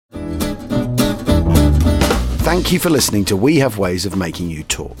Thank you for listening to We Have Ways of Making You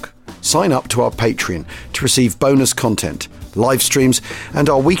Talk. Sign up to our Patreon to receive bonus content, live streams, and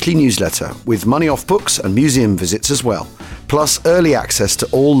our weekly newsletter with money off books and museum visits as well, plus early access to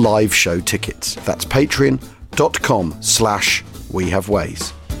all live show tickets. That's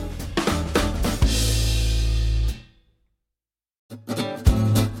patreon.com/wehaveways.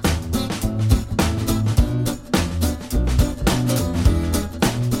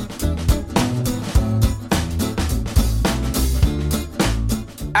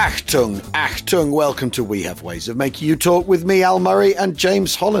 Achtung, Achtung, welcome to We Have Ways of Making You Talk with me, Al Murray, and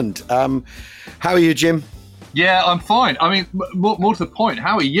James Holland. How are you, Jim? Yeah, I'm fine. I mean, more to the point,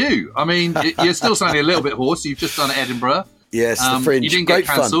 how are you? I mean, you're still sounding a little bit hoarse. You've just done Edinburgh. Yes, the Fringe. You didn't Great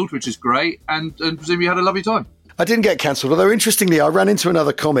get cancelled, fun. which is great, and presumably you had a lovely time. I didn't get cancelled, although interestingly, I ran into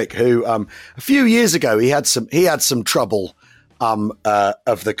another comic who, a few years ago, he had some trouble of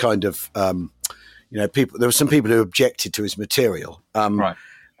the kind of, people. There were some people who objected to his material, Right.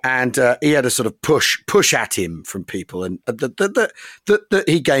 And he had a sort of push at him from people, and that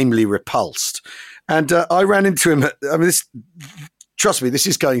he gamely repulsed. And I ran into him. Trust me, this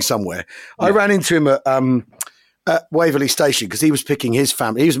is going somewhere. Yeah. I ran into him at Waverley Station because he was picking his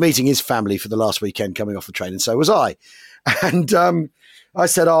family. He was meeting his family for the last weekend, coming off the train, and so was I. And I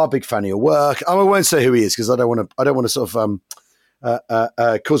said, big fan of your work. I won't say who he is because I don't want to sort of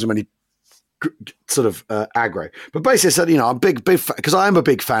cause him any sort of aggro, but basically I said, I'm big because I am a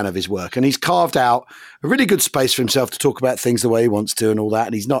big fan of his work, and he's carved out a really good space for himself to talk about things the way he wants to and all that,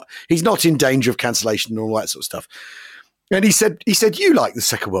 and he's not in danger of cancellation and all that sort of stuff. And he said, you like the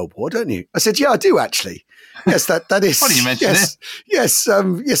Second World War, don't you? I said, yeah, I do actually. Yes, that is. Funny you mention it. Yes,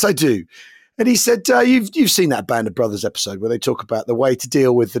 I do. And he said, you've seen that Band of Brothers episode where they talk about the way to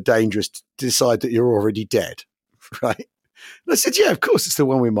deal with the danger is to decide that you're already dead, right? And I said, yeah, of course, it's the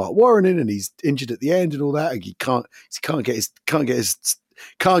one with Mark Warren in, and he's injured at the end and all that. And he can't get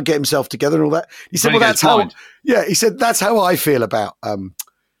himself together and all that. He said, well, that's how. Yeah, he said that's how I feel about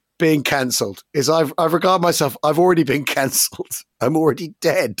being cancelled. Is I regard myself. I've already been cancelled. I'm already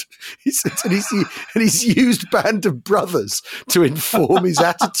dead. He said, and he's used Band of Brothers to inform his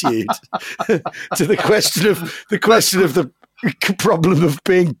attitude to the question of the problem of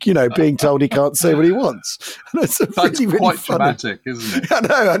being told he can't say what he wants. And that's really quite funny. dramatic, isn't it?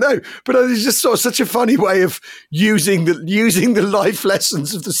 I know. But it's just sort of such a funny way of using the life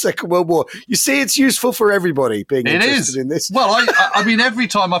lessons of the Second World War. You see, it's useful for everybody being interested in this. Well, I mean, every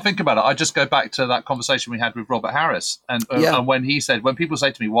time I think about it, I just go back to that conversation we had with Robert Harris, and when he said, when people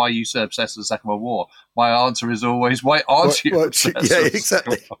say to me, "Why are you so obsessed with the Second World War?" my answer is always, "Why aren't you?" Yeah,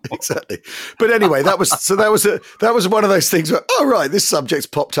 exactly. But anyway, that was one of those things where, this subject's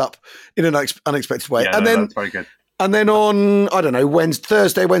popped up in an unexpected way, Yeah, that's very good. And then on, I don't know,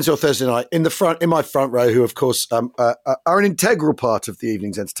 Wednesday or Thursday night, in my front row, who of course are an integral part of the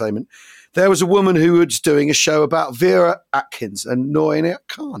evening's entertainment, there was a woman who was doing a show about Vera Atkins and Noor Inayat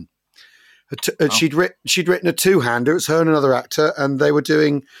Khan. She'd written a two-hander. It was her and another actor, and they were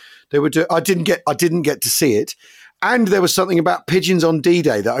doing. I didn't get to see it, and there was something about pigeons on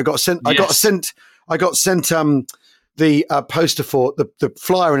D-Day that I got sent. Yes. I got sent the poster for the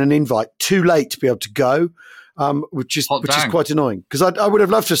flyer and an invite too late to be able to go, which is quite annoying because I would have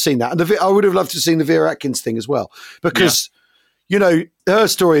loved to have seen that, and I would have loved to have seen the Vera Atkins thing as well because her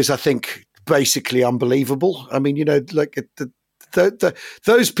story is, I think, basically unbelievable. I mean, like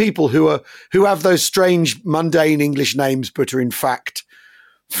those people who have those strange mundane English names but are in fact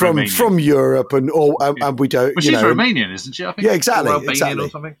from Europe and we don't. But she's Romanian, isn't she? I think. Yeah, exactly. Or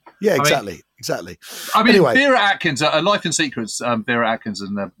something. Yeah, exactly. Exactly. I mean, anyway. Vera Atkins, A Life in Secrets, Vera Atkins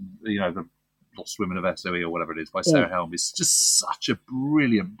and the Lost Women of SOE or whatever it is by Sarah Helm is just such a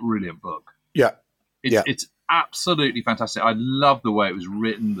brilliant, brilliant book. Yeah. It's absolutely fantastic. I love the way it was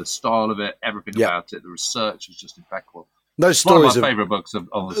written, the style of it, everything about it. The research is just impeccable. Those stories one of my favourite books of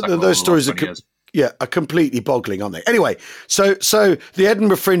the Second World War. Those stories are completely boggling, aren't they? Anyway, so the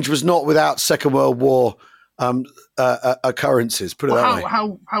Edinburgh Fringe was not without Second World War occurrences. Put it that way.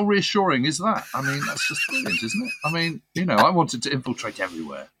 How reassuring is that? I mean, that's just brilliant, isn't it? I mean, I wanted to infiltrate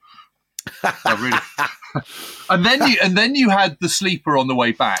everywhere. And then you had the sleeper on the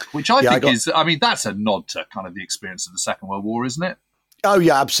way back, which I think that's a nod to kind of the experience of the Second World War, isn't it? Oh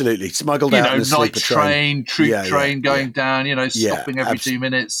yeah, absolutely. Smuggled out in the sleeper train, troop train going down. Stopping every 2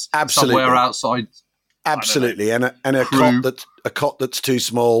 minutes, somewhere outside. Absolutely, and a cot that's too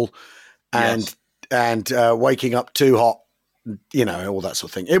small, and waking up too hot. All that sort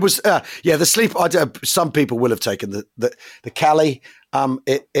of thing. It was the sleep. Some people will have taken the Calais.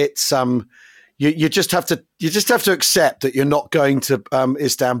 You just have to accept that you're not going to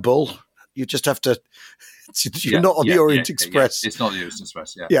Istanbul. You just have to. You're not on the Orient Express. Yeah. It's not the Orient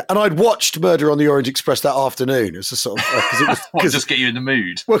Express. Yeah. Yeah, and I'd watched Murder on the Orient Express that afternoon. It was a sort of because just get you in the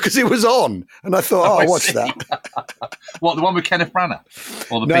mood. Well, because it was on, and I thought, I'll watch that. What, the one with Kenneth Branagh?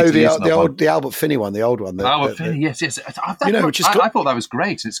 Or the Albert Finney one, the old one. Albert Finney, yes. I thought that was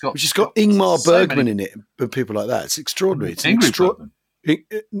great. It's got Ingmar Bergman in it, and people like that. It's extraordinary. It's Bergman.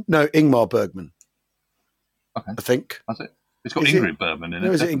 No, Ingmar Bergman. Okay, I think that's it. It's got Ingrid Bergman in it.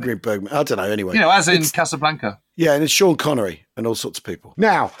 No, is it Ingrid Bergman? I don't know. Anyway, as in Casablanca. Yeah, and it's Sean Connery and all sorts of people.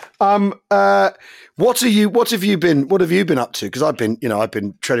 Now, what have you been up to? Because I've been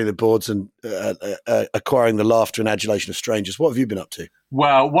treading the boards and acquiring the laughter and adulation of strangers. What have you been up to?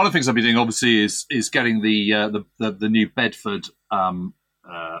 Well, one of the things I've been doing, obviously, is getting the new Bedford MW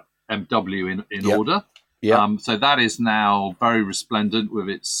in order. Yeah. So that is now very resplendent with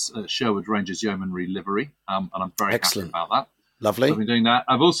its Sherwood Rangers Yeomanry livery, and I'm very happy about that. Lovely. So I've been doing that.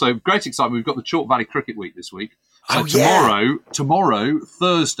 I've also, great excitement, we've got the Chalk Valley Cricket Week this week. So tomorrow,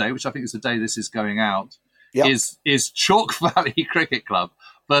 Thursday, which I think is the day this is going out, is Chalk Valley Cricket Club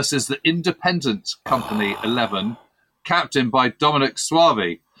versus the Independent Company 11, captained by Dominic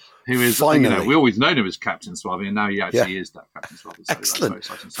Suave, who is, we always known him as Captain Suave, and now he actually is that Captain Suave. So excellent.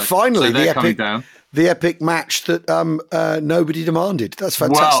 So finally, the epic match that nobody demanded. That's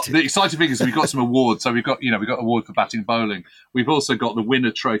fantastic. Well, the exciting thing is we've got some awards. So we've got award for batting bowling. We've also got the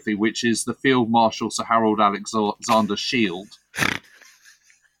winner trophy, which is the Field Marshal Sir Harold Alexander Shield.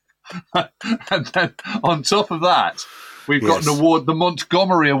 And then on top of that, we've got an award, the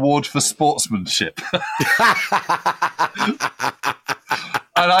Montgomery Award for Sportsmanship.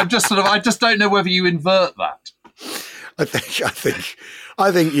 And I just don't know whether you invert that. I think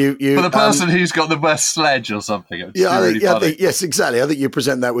you for the person who's got the best sledge or something. I think yes, exactly. I think you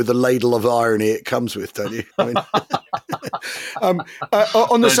present that with the ladle of irony it comes with, don't you? I mean,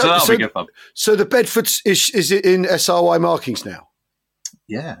 so the Bedford is it in SRY markings now?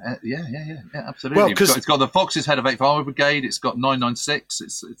 Yeah, absolutely. Well, it's got the Fox's Head of 8th Armour Brigade. It's got 996.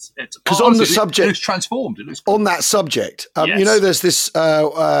 It's because on the subject, it looks transformed. It looks on that subject. There's this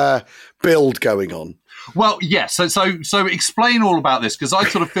build going on. Well, yes. So explain all about this, because I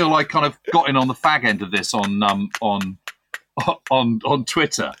sort of feel like kind of got in on the fag end of this on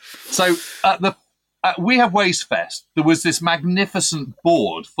Twitter. So at We Have Waste Fest, there was this magnificent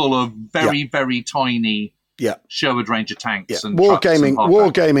board full of very tiny. Yeah, Sherwood Ranger tanks and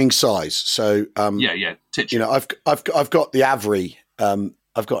wargaming size. So titular. I've got the Avery.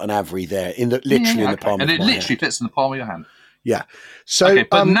 I've got an Avery there in the palm, and it literally fits in the palm of your hand. Yeah. So,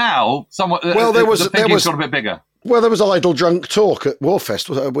 but now the thinking's got a bit bigger. Well, there was idle drunk talk at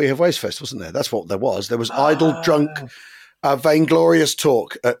Warfest. We Have Waste Fest, wasn't there? That's what there was. There was idle drunk, vainglorious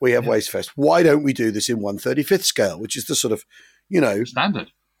talk at We Have Waste Fest. Why don't we do this in 1/35th scale, which is the sort of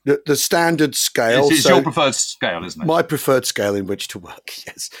standard. The standard scale. It's your preferred scale, isn't it? My preferred scale in which to work,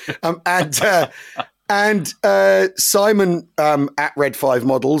 yes. And Simon at Red 5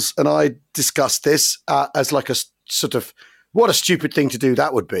 Models and I discussed this as like a sort of, what a stupid thing to do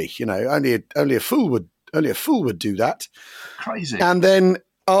that would be. Only a fool would do that. Crazy. And then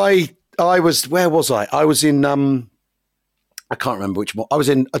I was, where was I? I was in I can't remember which one. I was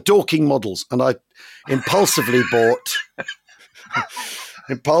in Dorking Models, and I impulsively bought.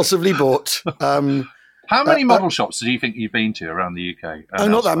 How many model shops do you think you've been to around the UK?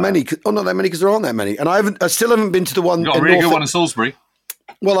 Not that many. Not that many, because there aren't that many. And I still haven't been to the one. You've got a really good one in Salisbury.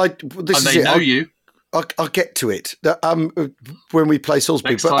 Well, they know you. I'll get to it when we play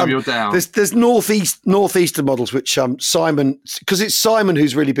Salisbury. Next time you're down. There's northeastern models, which Simon, because it's Simon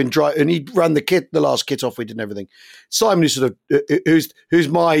who's really been driving, and he ran the last kit off we did and everything. Simon is sort of who's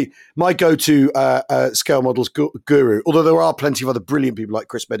my go-to scale models guru. Although there are plenty of other brilliant people like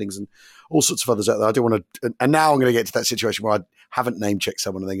Chris Beddings and all sorts of others out there. I don't want to, and now I'm going to get to that situation where I haven't name checked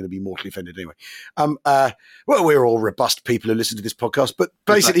someone and they're going to be mortally offended anyway. Well, we're all robust people who listen to this podcast, but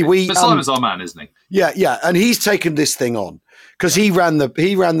basically But Simon's our man, isn't he? Yeah, and he's taken this thing on because he ran the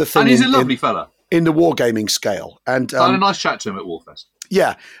thing, and he's a lovely fella in the wargaming scale. And I had a nice chat to him at Warfest.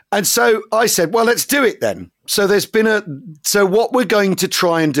 Yeah, and so I said, well, let's do it then. So there's been so what we're going to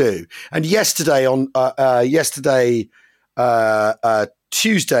try and do, and yesterday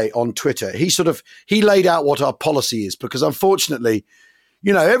Tuesday on Twitter, he laid out what our policy is, because unfortunately,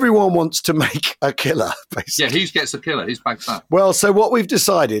 everyone wants to make a killer, basically. Yeah, he gets a killer. He's back that. Well, so what we've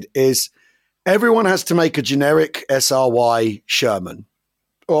decided is everyone has to make a generic SRY Sherman,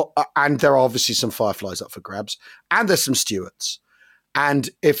 and there are obviously some Fireflies up for grabs, and there's some Stuarts. And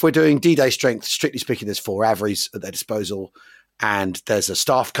if we're doing D-Day strength, strictly speaking, there's 4 Averys at their disposal, and there's a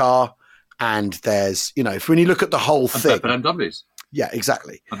staff car, and there's, when you look at the whole thing. And MWs. Yeah,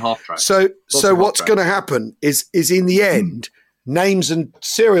 exactly. And half tracks. So what's going to happen is in the end, names and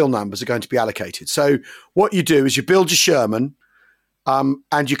serial numbers are going to be allocated. So what you do is you build your Sherman,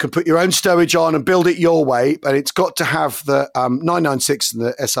 and you can put your own stowage on and build it your way, but it's got to have the 996 and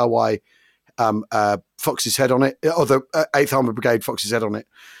the SRY Fox's head on it, or the 8th Armoured Brigade Fox's head on it,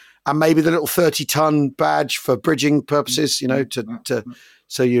 and maybe the little 30-ton badge for bridging purposes,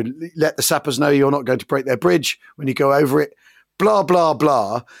 so you let the sappers know you're not going to break their bridge when you go over it, blah, blah,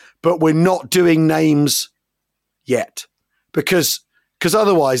 blah. But we're not doing names yet because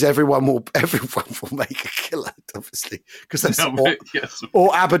otherwise everyone will make a killer, obviously. Because that's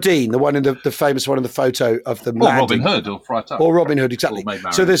or Aberdeen, the one in the famous one in the photo of the Robin Hood or Fright Up. Or Robin Hood, exactly.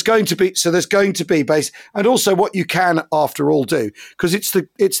 So there's going to be base, and also what you can after all do, because it's the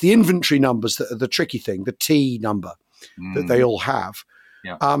inventory numbers that are the tricky thing, the T number that they all have.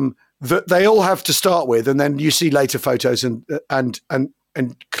 Yeah. That they all have to start with, and then you see later photos and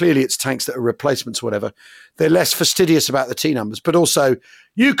clearly it's tanks that are replacements or whatever. They're less fastidious about the T numbers, but also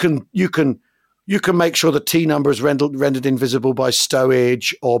you can make sure the T number is rendered invisible by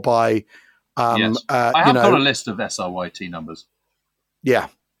stowage or by yes. I have got a list of SRY T numbers. Yeah.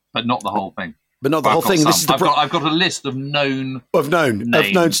 But not the whole thing. But not the whole thing. This is I've got a list of known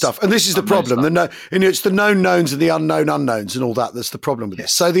stuff, and this is the problem. It's the known knowns and the unknown unknowns and all that. That's the problem with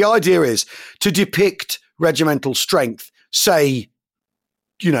this. So the idea is to depict regimental strength. Say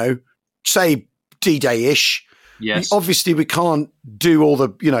D-Day-ish. Yes. Obviously, we can't do all the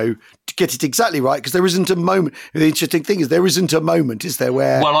to get it exactly right because there isn't a moment. The interesting thing is there isn't a moment, is there?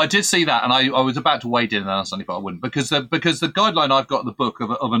 Where I did see that, and I was about to wade in, and I suddenly thought I wouldn't because the guideline I've got in the book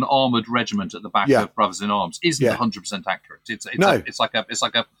of an armoured regiment at the back of Brothers in Arms isn't 100% accurate. It's like a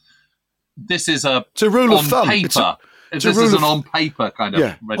this is a it's a rule of thumb. Paper. This is an on paper kind of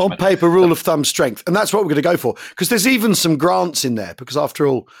regiment. On paper rule of thumb strength, and that's what we're going to go for because there's even some grants in there because after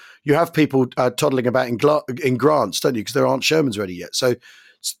all. You have people toddling about in grants, don't you? Because there aren't Shermans ready yet. So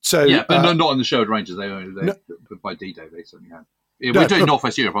yeah, but not in the Sherwood Rangers. They by D-Day they certainly have. Yeah, we're doing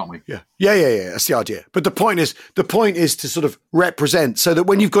Northwest Europe, aren't we? Yeah. That's the idea. But the point is to sort of represent so that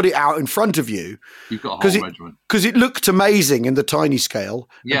when you've got it out in front of you, you've got a whole regiment. Because it looked amazing in the tiny scale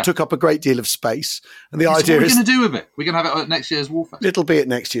and took up a great deal of space. And the idea what are is, we going to do with it? We're going to have it at next year's Warfest. It'll be at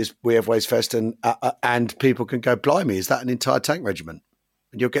next year's We Have Ways Fest, and people can go, blimey, is that an entire tank regiment?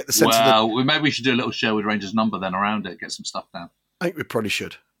 And you'll get the sense maybe we should do a little Sherwood Rangers number then around it, get some stuff down. I think we probably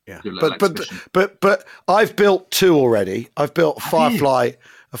should. Yeah. But I've built two already. I've built a Firefly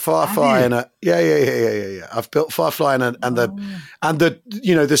and a yeah. I've built Firefly and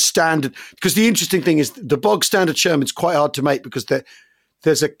the standard, because the interesting thing is the bog standard Sherman's quite hard to make because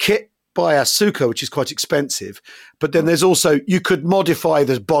there's a kit by Asuka, which is quite expensive, but then there's also you could modify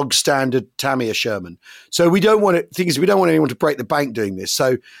the bog standard Tamiya Sherman. So we don't want anyone to break the bank doing this.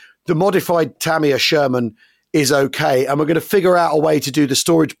 So the modified Tamiya Sherman is okay, and we're going to figure out a way to do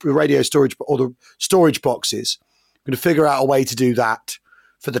the radio storage or the storage boxes. We're going to figure out a way to do that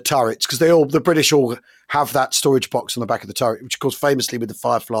for the turrets because the British all have that storage box on the back of the turret, which of course famously with the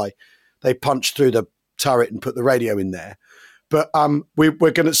Firefly, they punch through the turret and put the radio in there. But we're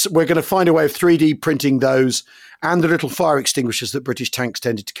going to find a way of 3D printing those and the little fire extinguishers that British tanks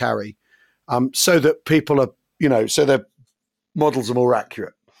tended to carry, so that people are so their models are more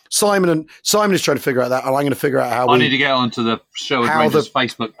accurate. Simon is trying to figure out that, and I'm going to figure out how. I need to get onto the Sherwood Rangers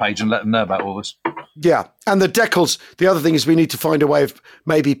Facebook page and let them know about all this. Yeah, and the decals. The other thing is we need to find a way of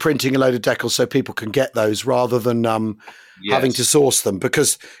maybe printing a load of decals so people can get those rather than having to source them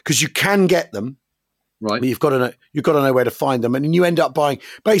because you can get them. Right, but you've got to know where to find them, and then you end up buying.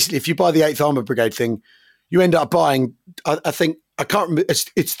 Basically, if you buy the 8th Armoured Brigade thing, you end up buying. I think I can't remember.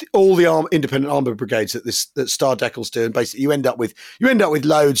 It's all the independent armoured brigades that Star Decals do, and basically you end up with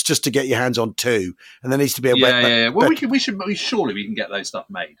loads just to get your hands on two, and there needs to be a Well, surely we can get those stuff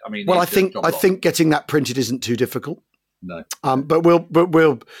made. I mean, I think getting that printed isn't too difficult. No, but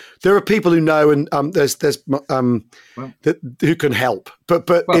we'll. There are people who know, and there's who can help.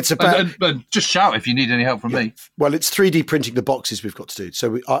 But it's about. But just shout if you need any help from me. Well, it's 3D printing the boxes we've got to do.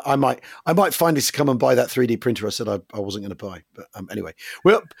 So I might find this to come and buy that 3D printer I said I wasn't going to buy. But anyway,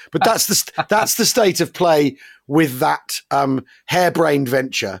 but that's the state of play with that harebrained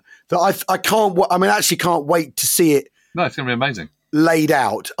venture that I can't. I mean, I actually can't wait to see it. No, it's going to be amazing. Laid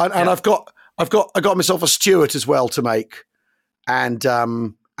out, and I got myself a Stuart as well to make, and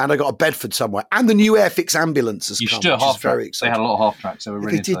I got a Bedford somewhere, and the new Airfix ambulance has come. Which is very exciting. They had a lot of half tracks. They were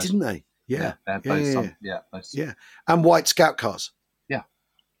really. They did, didn't they? Yeah. Yeah. And white scout cars. Yeah.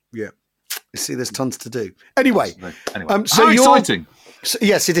 You see, there's tons to do. Anyway, so how exciting!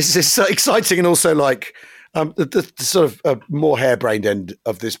 Yes, it is. It's exciting, and also like The sort of more harebrained end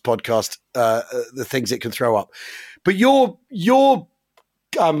of this podcast, the things it can throw up. But you're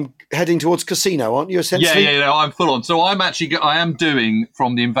heading towards Casino, aren't you? Essentially, yeah. I'm full on. So I am doing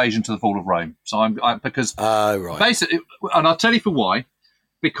from the invasion to the fall of Rome. So because right. Basically, and I'll tell you for why.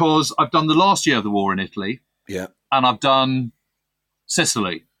 Because I've done the last year of the war in Italy, yeah, and I've done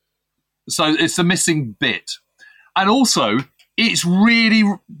Sicily. So it's the missing bit, and also it's really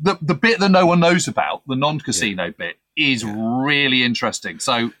the bit that no one knows about, the non-casino bit, is really interesting.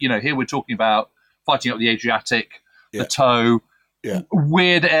 So here we're talking about fighting up the Adriatic, the Toe. Yeah.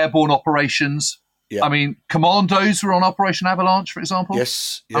 Weird airborne operations. Yeah. I mean, commandos were on Operation Avalanche, for example.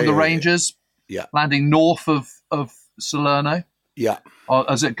 Yes. And the Rangers landing north of Salerno. Yeah.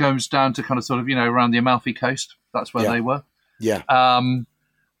 As it goes down to kind of sort of, around the Amalfi Coast. That's where they were. Yeah.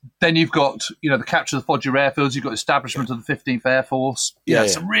 Then you've got, the capture of the Foggia airfields. You've got the establishment of the 15th Air Force.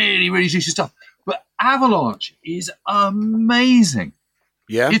 Some really, really juicy stuff. But Avalanche is amazing.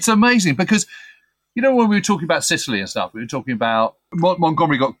 Yeah. It's amazing because... when we were talking about Sicily and stuff, we were talking about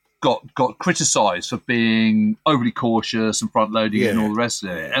Montgomery got criticised for being overly cautious and front-loading and all the rest of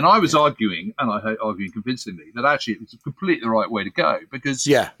it. And I was arguing, and I hope arguing convincingly, that actually it's completely the right way to go because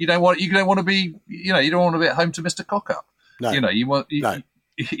you don't want to be at home to Mr. Cock-Up. No.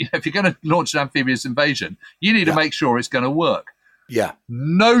 If you're going to launch an amphibious invasion, you need to make sure it's going to work. Yeah.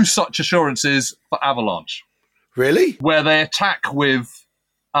 No such assurances for Avalanche. Really? Where they attack with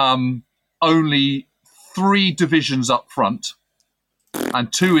only 3 divisions up front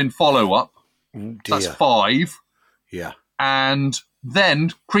and 2 in follow-up. That's 5. Yeah. And then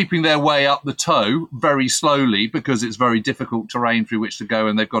creeping their way up the Toe very slowly because it's very difficult terrain through which to go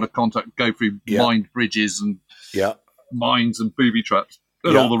and they've got to go through mined bridges and mines and booby traps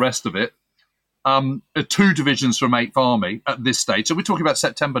and all the rest of it. 2 divisions from 8th Army at this stage. So we're talking about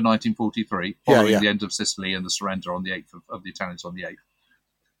September 1943, following the end of Sicily and the surrender on the 8th of the Italians on the 8th.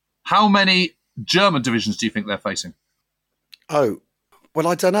 How many German divisions do you think they're facing? Oh, well,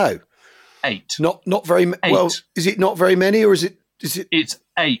 I don't know. 8. Not very many. Well, is it not very many or is it? It's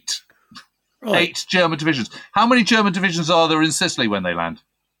 8. Right. 8 German divisions. How many German divisions are there in Sicily when they land?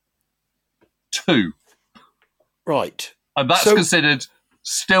 2. Right. And that's considered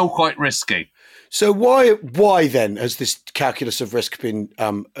still quite risky. So why then has this calculus of risk been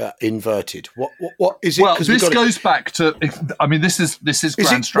inverted? What is it? Well, this goes back to. This is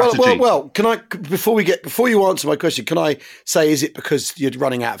grand strategy. Well. Can I before you answer my question? Can I say is it because you're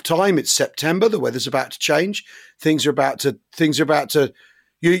running out of time? It's September. The weather's about to change. Things are about to.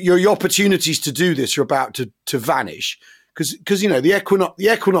 Your opportunities to do this are about to vanish because the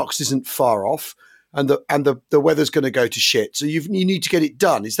equinox isn't far off. And the weather's going to go to shit. So you need to get it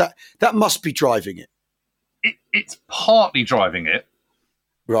done. That must be driving it? It's partly driving it,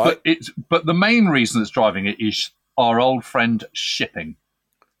 right? But the main reason it's driving it is our old friend shipping.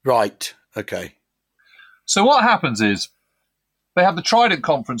 Right. Okay. So what happens is they have the Trident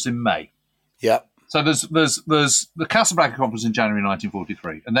Conference in May. Yeah. So there's the Casablanca Conference in January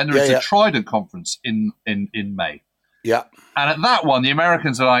 1943, and then there is the Trident Conference in May. Yeah. And at that one, the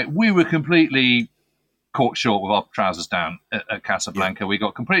Americans are like, we were completely caught short with our trousers down at Casablanca. We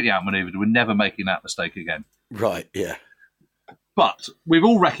got completely outmaneuvered. We're never making that mistake again. Right, yeah. But we've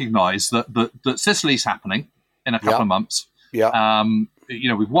all recognised that Sicily's happening in a couple of months. Yeah.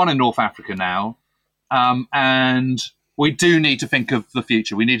 We've won in North Africa now. And we do need to think of the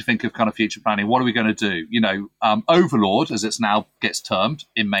future. We need to think of kind of future planning. What are we going to do? Overlord, as it's now gets termed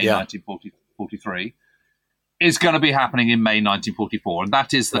in May 1943, is going to be happening in May 1944, and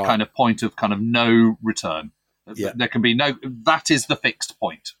that is the kind of point of kind of no return. Yeah. There can be that is the fixed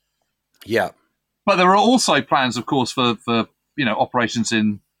point. Yeah. But there are also plans, of course, for operations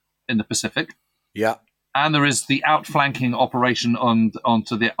in the Pacific. Yeah. And there is the outflanking operation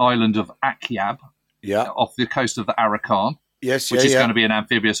onto the island of Akyab, off the coast of the Arakan, which is going to be an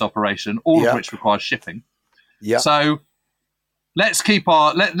amphibious operation, all of which requires shipping. Yeah. So let's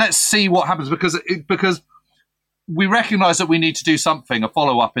see what happens because we recognise that we need to do something, a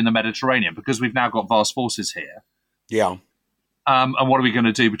follow-up in the Mediterranean, because we've now got vast forces here. Yeah. And what are we going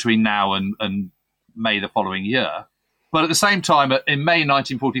to do between now and May the following year? But at the same time, in May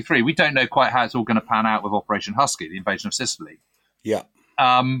 1943, we don't know quite how it's all going to pan out with Operation Husky, the invasion of Sicily. Yeah.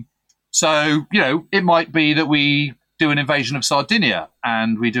 So, it might be that we do an invasion of Sardinia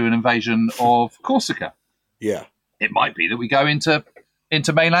and we do an invasion of Corsica. Yeah. It might be that we go into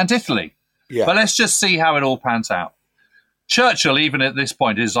mainland Italy. Yeah. But let's just see how it all pans out. Churchill, even at this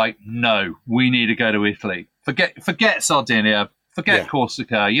point, is like, no, we need to go to Italy. Forget Sardinia, forget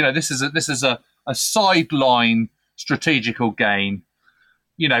Corsica. This is a sideline strategical gain.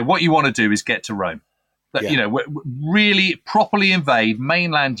 What you want to do is get to Rome. that really properly invade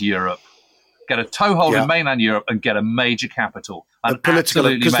mainland Europe, get a toehold in mainland Europe, and get a major capital. And the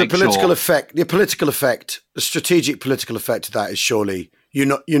strategic political effect of that is surely you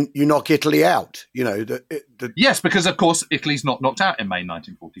knock Italy out. Yes, because of course Italy's not knocked out in May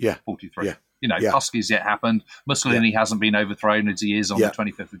 1943. Husky's yet happened. Mussolini hasn't been overthrown as he is on the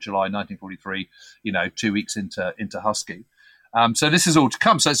 25th of July 1943. 2 weeks into Husky. So this is all to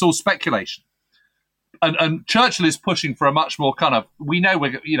come. So it's all speculation. And Churchill is pushing for a much more kind of, we know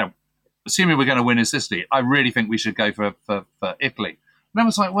assuming we're going to win in Sicily, I really think we should go for Italy. And I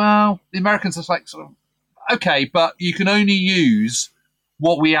was like, well, the Americans are like, sort of, okay, but you can only use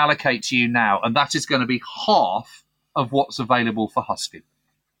what we allocate to you now, and that is going to be half of what's available for Husky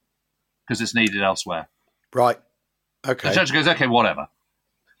because it's needed elsewhere. Right. Okay. The Churchill goes, okay, whatever.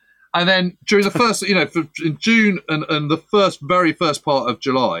 And then during the first, in June and the very first part of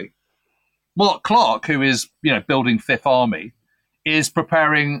July, Mark Clark, who is, building Fifth Army, is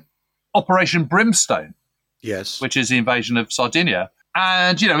preparing Operation Brimstone. Yes. Which is the invasion of Sardinia.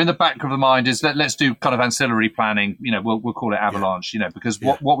 And, in the back of the mind is that let's do kind of ancillary planning. We'll call it Avalanche, because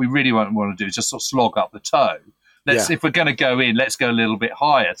what we really want to do is just sort of slog up the toe. If we're going to go in, let's go a little bit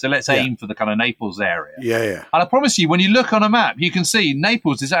higher. So let's aim for the kind of Naples area. Yeah, yeah. And I promise you, when you look on a map, you can see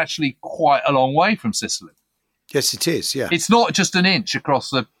Naples is actually quite a long way from Sicily. Yes, it is, yeah. It's not just an inch across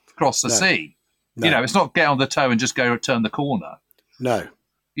the sea. No. It's not get on the toe and just go turn the corner. No.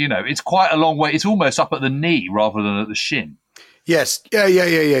 It's quite a long way. It's almost up at the knee rather than at the shin. Yes.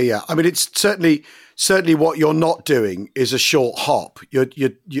 Yeah. I mean, it's certainly what you're not doing is a short hop.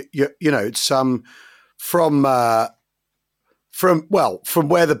 It's from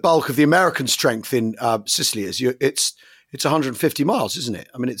where the bulk of the American strength in Sicily is. It's 150 miles, isn't it?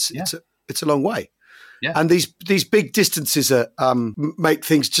 I mean, it's a long way. Yeah. And these big distances make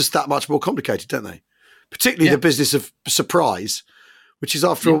things just that much more complicated, don't they? Particularly the business of surprise, which is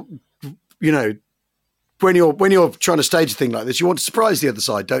after all, when you're trying to stage a thing like this, you want to surprise the other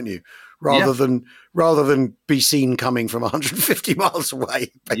side, don't you? Rather than be seen coming from 150 miles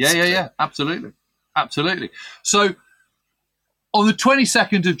away. Basically. Yeah. Absolutely. So on the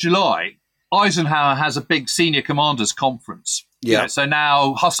 22nd of July, Eisenhower has a big senior commanders conference. Yeah. So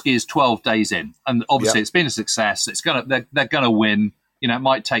now Husky is 12 days in, and obviously it's been a success. They're gonna win. It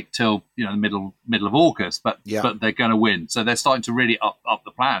might take till the middle of August, but they're going to win. So they're starting to really up the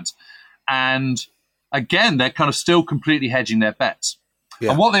plans. And again, they're kind of still completely hedging their bets.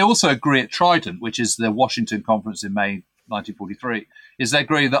 Yeah. And what they also agree at Trident, which is the Washington conference in May 1943, is they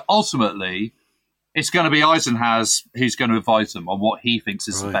agree that ultimately it's going to be Eisenhower who's going to advise them on what he thinks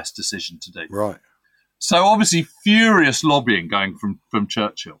is the best decision to do. Right. So obviously furious lobbying going from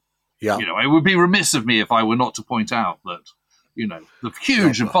Churchill. Yeah. It would be remiss of me if I were not to point out that the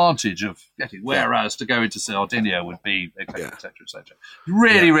huge advantage of getting, whereas to go into Sardinia would be, et cetera.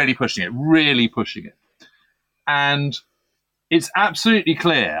 Really pushing it. And it's absolutely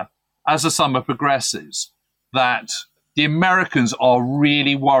clear as the summer progresses that the Americans are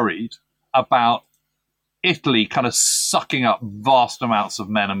really worried about Italy kind of sucking up vast amounts of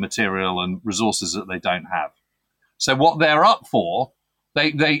men and material and resources that they don't have. So what they're up for,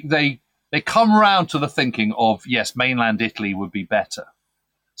 they come around to the thinking of, yes, mainland Italy would be better.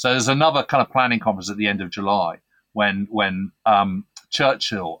 So there's another kind of planning conference at the end of July when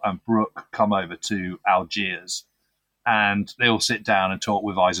Churchill and Brooke come over to Algiers, and they all sit down and talk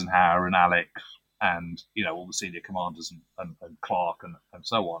with Eisenhower and Alec and all the senior commanders and Clark and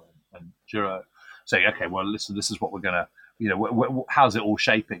so on and Giraud, saying, okay, well, listen, this is what we're going to. How's it all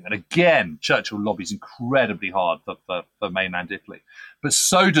shaping? And again, Churchill lobbies incredibly hard for mainland Italy. But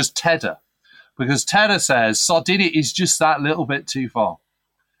so does Tedder, because Tedder says Sardinia is just that little bit too far.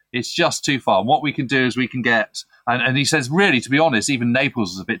 It's just too far. And what we can do is we can get, and he says, really, to be honest, even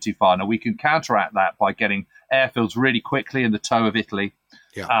Naples is a bit too far. Now, we can counteract that by getting airfields really quickly in the toe of Italy.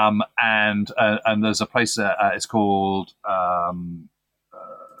 Yeah. And there's a place, it's called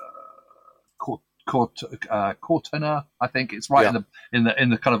Cortona, I think. It's right in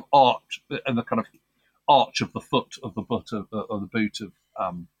the kind of arch of the foot of the boot of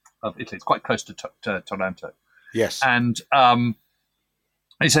Italy. It's quite close to Taranto. Yes. And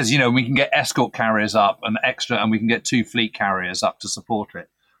he says, we can get escort carriers up and we can get 2 fleet carriers up to support it,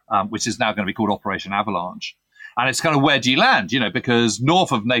 which is now going to be called Operation Avalanche. And it's kind of, where do you land? Because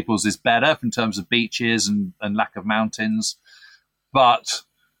north of Naples is better in terms of beaches and lack of mountains. But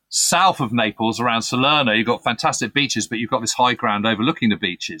south of Naples, around Salerno, you've got fantastic beaches, but you've got this high ground overlooking the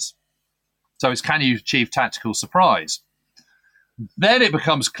beaches. So it's, can you achieve tactical surprise? Then it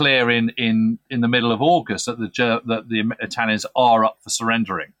becomes clear in the middle of August that the Italians are up for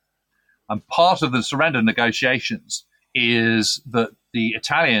surrendering. And part of the surrender negotiations is that the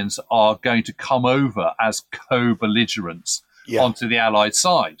Italians are going to come over as co-belligerents onto the Allied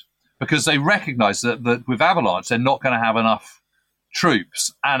side, because they recognise that with Avalanche, they're not going to have enough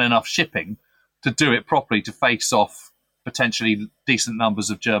troops and enough shipping to do it properly, to face off potentially decent numbers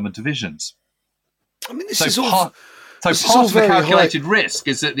of German divisions. I mean, part of the calculated risk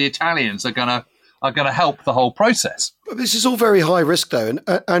is that the Italians are going to help the whole process. But this is all very high risk, though,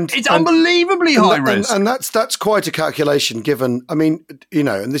 and it's unbelievably high risk, and that's quite a calculation. Given, I mean,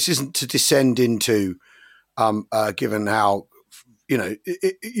 and this isn't to descend into, given how,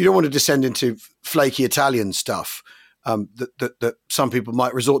 you don't want to descend into flaky Italian stuff that some people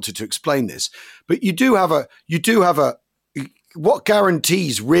might resort to explain this, but you do have a. What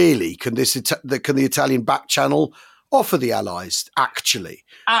guarantees really can the Italian back channel offer the Allies? Actually,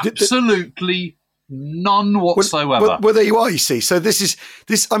 absolutely none whatsoever. Well, there you are. You see, so this.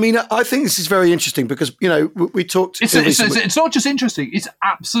 I mean, I think this is very interesting because we talked. It's not just interesting; it's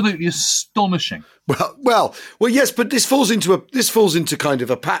absolutely astonishing. Well, yes, but this falls into kind of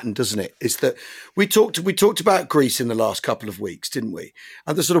a pattern, doesn't it? It's that we talked about Greece in the last couple of weeks, didn't we?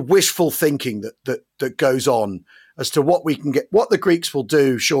 And the sort of wishful thinking that goes on as to what we can get, what the Greeks will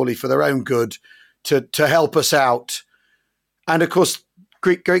do, surely for their own good, to help us out. And of course,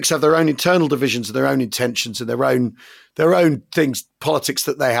 Greeks have their own internal divisions and their own intentions and their own things, politics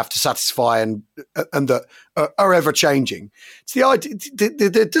that they have to satisfy and that are ever changing. It's the idea.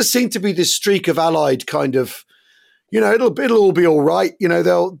 There does seem to be this streak of allied kind of, it'll all be all right. Do you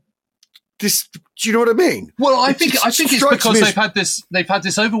know what I mean? Well, I think it's because they've had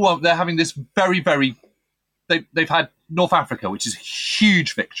this overwhelm. They're having this very, very. They've had North Africa, which is a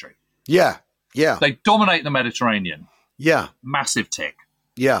huge victory. Yeah. They dominate the Mediterranean. Yeah. Massive tick.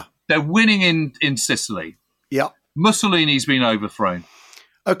 Yeah. They're winning in Sicily. Yeah. Mussolini's been overthrown.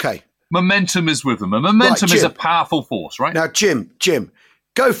 Okay. Momentum is with them. And momentum is a powerful force, right? Now, Jim,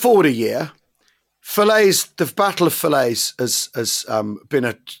 go forward a year. The Battle of Falaise has been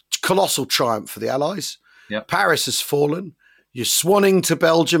a colossal triumph for the Allies. Yep. Paris has fallen. You're swanning to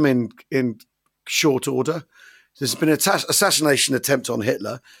Belgium in short order. There's been an assassination attempt on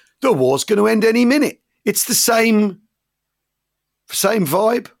Hitler. The war's going to end any minute. It's the same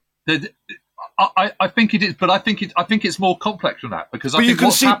vibe. I think it is, but I think it's more complex than that, because I think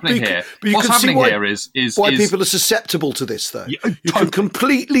what's happening here is why people are susceptible to this, though. You can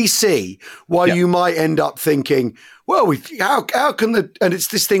completely see why you might end up thinking, well, how can and it's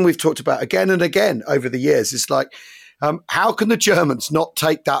this thing we've talked about again and again over the years. It's like, how can the Germans not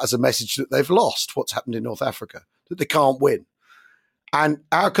take that as a message that they've lost what's happened in North Africa, that they can't win? And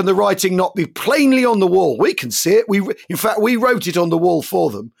how can the writing not be plainly on the wall? We can see it. In fact, we wrote it on the wall for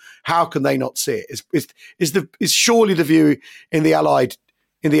them. How can they not see it? Is surely the view in the Allied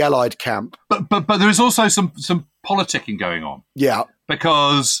camp. But there is also some politicking going on. Yeah,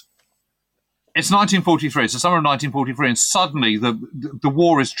 because it's 1943. It's the summer of 1943, and suddenly the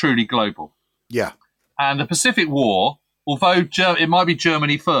war is truly global. Yeah, and the Pacific War, although it might be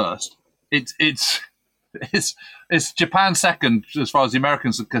Germany first, it's Japan second as far as the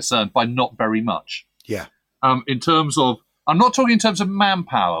Americans are concerned by not very much. Yeah. In terms of, I'm not talking in terms of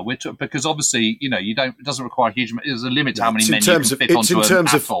manpower, because obviously it doesn't require a huge. There's a limit to how many men you can fit onto an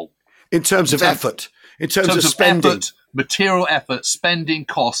atoll. In terms of effort, in terms of spending, effort, material effort, spending,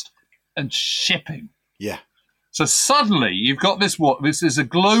 cost, and shipping. Yeah. So suddenly you've got this war. This is a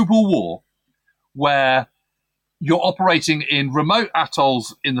global war where you're operating in remote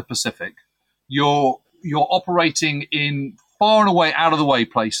atolls in the Pacific. You're operating in far and away out of the way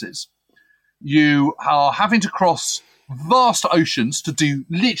places. You are having to cross vast oceans to do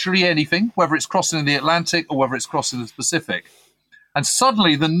literally anything, whether it's crossing the Atlantic or whether it's crossing the Pacific. And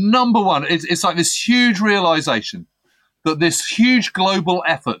suddenly the number one, it's like this huge realization that this huge global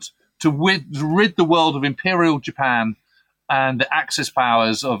effort to rid the world of Imperial Japan and the Axis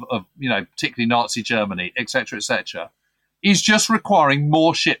powers of particularly Nazi Germany, etc., is just requiring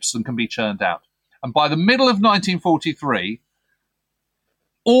more ships than can be churned out. And by the middle of 1943,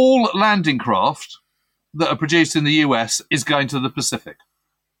 all landing craft that are produced in the US is going to the Pacific,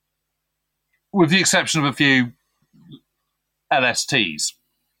 with the exception of a few LSTs.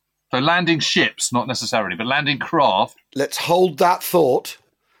 So landing ships, not necessarily, but landing craft. Let's hold that thought.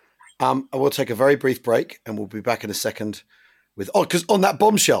 I will take a very brief break, and we'll be back in a second because on that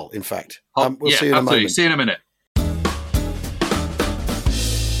bombshell, in fact. We'll see you in a moment. See you in a minute.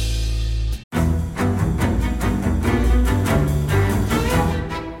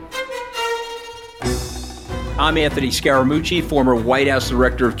 I'm Anthony Scaramucci, former White House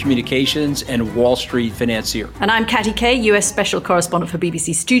Director of Communications and Wall Street financier. And I'm Katty Kay, US Special Correspondent for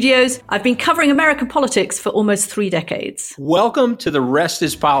BBC Studios. I've been covering American politics for almost 3 decades. Welcome to The Rest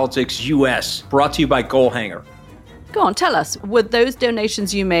is Politics US, brought to you by Goalhanger. Go on, tell us, were those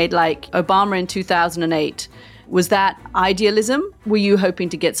donations you made, like Obama in 2008, was that idealism? Were you hoping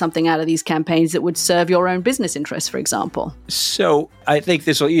to get something out of these campaigns that would serve your own business interests, for example? So I think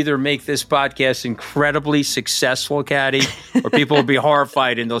this will either make this podcast incredibly successful, Katty, or people will be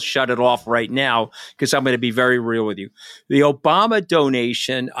horrified and they'll shut it off right now because I'm going to be very real with you. The Obama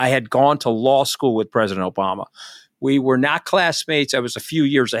donation, I had gone to law school with President Obama. We were not classmates. I was a few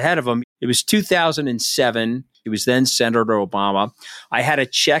years ahead of him. It was 2007. He was then Senator Obama. I had a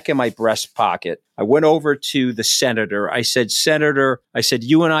check in my breast pocket. I went over to the senator. I said, Senator,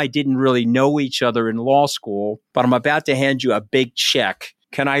 you and I didn't really know each other in law school, but I'm about to hand you a big check.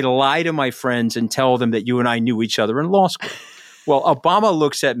 Can I lie to my friends and tell them that you and I knew each other in law school? Well, Obama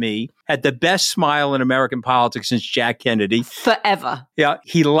looks at me, had the best smile in American politics since Jack Kennedy. Forever. Yeah.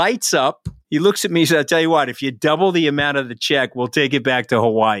 He lights up. He looks at me and says, I'll tell you what, if you double the amount of the check, we'll take it back to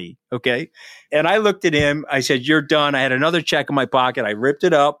Hawaii. Okay. And I looked at him. I said, you're done. I had another check in my pocket. I ripped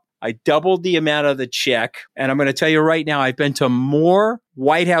it up. I doubled the amount of the check. And I'm going to tell you right now, I've been to more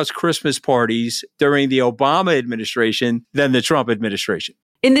White House Christmas parties during the Obama administration than the Trump administration.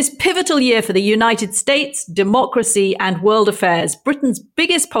 In this pivotal year for the United States, democracy, and world affairs, Britain's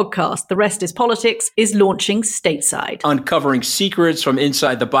biggest podcast, The Rest is Politics, is launching stateside. Uncovering secrets from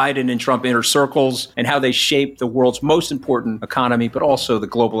inside the Biden and Trump inner circles and how they shape the world's most important economy, but also the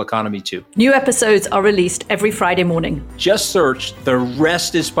global economy too. New episodes are released every Friday morning. Just search The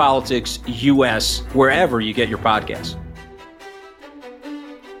Rest is Politics US wherever you get your podcasts.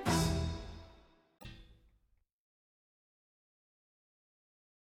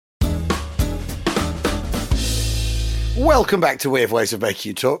 Welcome back to Weird Ways of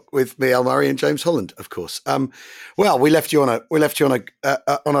Making You Talk with me, Al Murray, and James Holland, of course. Well, we left you on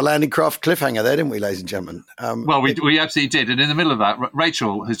a landing craft cliffhanger there, didn't we, ladies and gentlemen? Well, we absolutely did. And in the middle of that,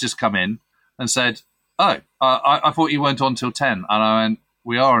 Rachel has just come in and said, "Oh, I thought you weren't on till 10." And I went,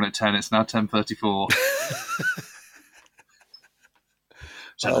 "We are on at 10. It's now 10:34."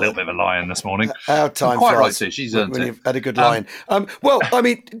 She's had a little bit of a lie-in this morning. Our time quite flies right, too. She's earned when it. you've had a good line. Well, I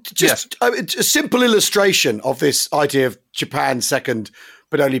mean, just Yes. a simple illustration of this idea of Japan second,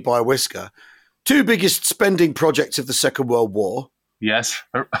 but only by a whisker. 2 biggest spending projects of the Second World War. Yes,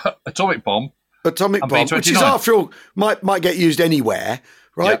 atomic bomb, Atomic and bomb, B-29. which is, after all, might get used anywhere,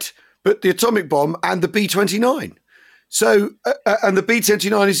 right? Yep. But the atomic bomb and the B-29. So, and the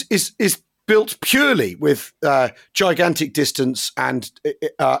B-29 is built purely with gigantic distance and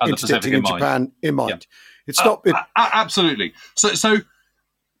interdicting in Japan in mind. Yep. It's not... absolutely. So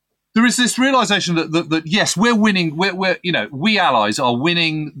there is this realization that yes, we're winning. We allies are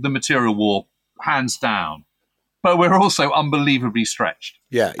winning the material war hands down, but we're also unbelievably stretched.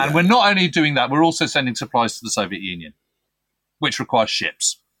 Yeah. And we're not only doing that, we're also sending supplies to the Soviet Union, which requires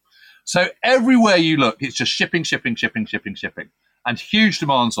ships. So everywhere you look, it's just shipping, and huge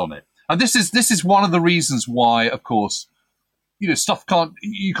demands on it. And this is one of the reasons why, of course, you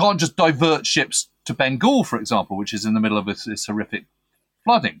can't just divert ships to Bengal, for example, which is in the middle of this horrific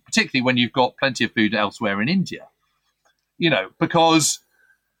flooding, particularly when you've got plenty of food elsewhere in India. Because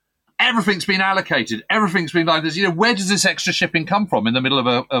everything's been allocated, everything's been like this. Where does this extra shipping come from in the middle of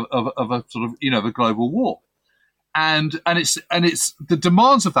a sort of of a global war? And it's the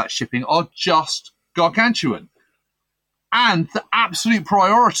demands of that shipping are just gargantuan. And the absolute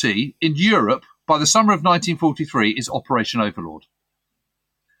priority in Europe by the summer of 1943 is Operation Overlord.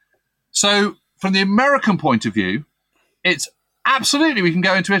 So from the American point of view, it's absolutely we can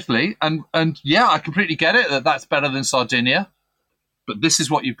go into Italy and yeah, I completely get it that's better than Sardinia, but this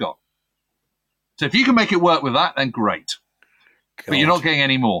is what you've got. So if you can make it work with that, then great. God. But you're not getting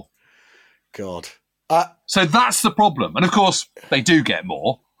any more. God. So that's the problem. And of course, they do get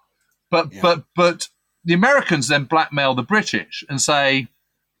more, but the Americans then blackmail the British and say,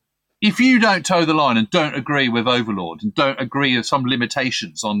 if you don't toe the line and don't agree with Overlord and don't agree with some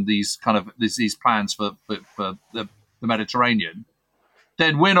limitations on these these plans for the Mediterranean,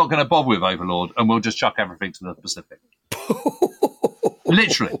 then we're not going to bother with Overlord and we'll just chuck everything to the Pacific.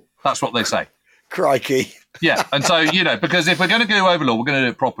 Literally, that's what they say. Crikey. Yeah, and so, because if we're going to do Overlord, we're going to do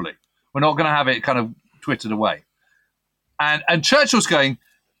it properly. We're not going to have it kind of twittered away. And Churchill's going,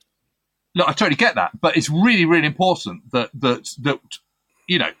 look, I totally get that, but it's really, really important that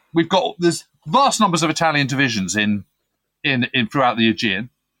we've got there's vast numbers of Italian divisions in throughout the Aegean,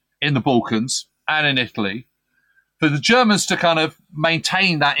 in the Balkans, and in Italy. for the Germans to kind of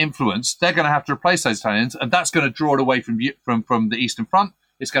maintain that influence, they're going to have to replace those Italians, and that's going to draw it away from the Eastern Front.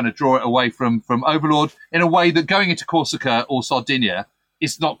 It's going to draw it away from Overlord in a way that going into Corsica or Sardinia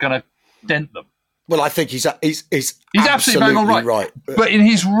is not going to dent them. Well, I think he's absolutely bang on right. But in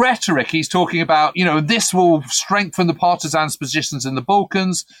his rhetoric, he's talking about, this will strengthen the partisans' positions in the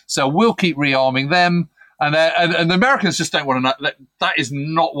Balkans, so we'll keep rearming them. And the Americans just don't want to know. That is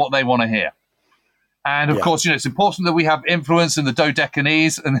not what they want to hear. And, of course, it's important that we have influence in the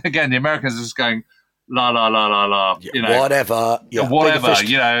Dodecanese. And, again, the Americans are just going, la, la, la, la, la. Whatever. Yeah. Whatever.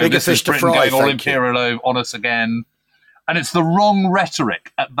 Bigger fish to fry, going all imperial on us again. And it's the wrong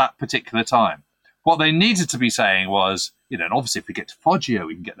rhetoric at that particular time. What they needed to be saying was, and obviously if we get to Foggia,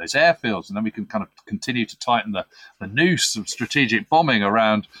 we can get those airfields, and then we can kind of continue to tighten the noose of strategic bombing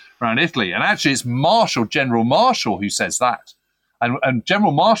around Italy. And actually, it's General Marshall, who says that. And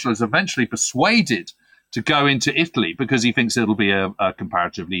General Marshall is eventually persuaded to go into Italy because he thinks it'll be a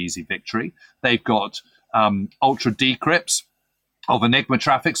comparatively easy victory. They've got ultra decrypts of Enigma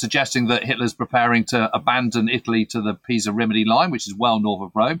traffic suggesting that Hitler's preparing to abandon Italy to the Pisa-Rimini line, which is well north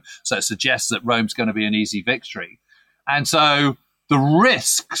of Rome. So it suggests that Rome's going to be an easy victory. And so the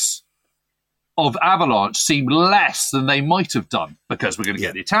risks of Avalanche seem less than they might have done because we're going to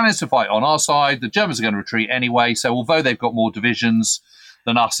get the Italians to fight on our side. The Germans are going to retreat anyway. So although they've got more divisions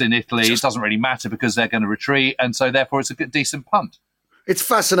than us in Italy, it doesn't really matter because they're going to retreat. And so therefore it's a decent punt. It's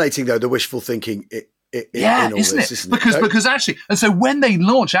fascinating, though, the wishful thinking in all isn't this, it? Isn't it? Because actually, and so when they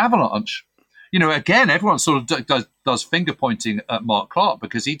launch Avalanche, again, everyone sort of does finger pointing at Mark Clark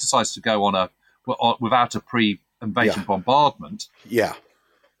because he decides to go on without a pre-invasion bombardment. Yeah.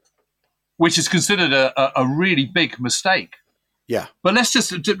 Which is considered a really big mistake. Yeah. But let's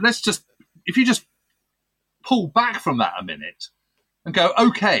just if you just pull back from that a minute and go,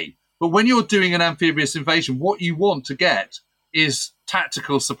 okay, but when you're doing an amphibious invasion, what you want to get is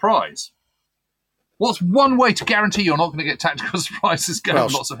tactical surprise. What's one way to guarantee you're not going to get tactical surprises going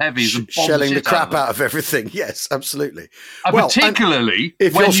with lots of heavies and shelling the crap out of everything? Yes, absolutely. Particularly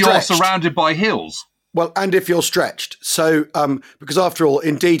when you're surrounded by hills. Well, and if you're stretched. So, because after all,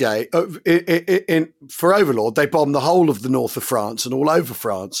 in D-Day, for Overlord, they bombed the whole of the north of France and all over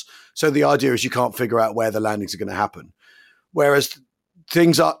France. So the idea is you can't figure out where the landings are going to happen. Whereas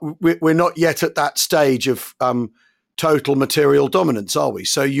we're not yet at that stage of total material dominance, are we?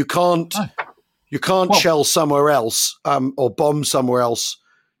 So you can't shell somewhere else or bomb somewhere else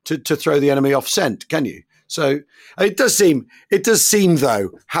to throw the enemy off scent, can you? So it does seem though,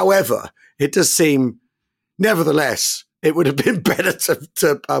 however, it does seem, nevertheless, it would have been better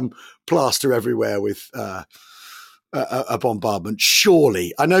to plaster everywhere with a bombardment.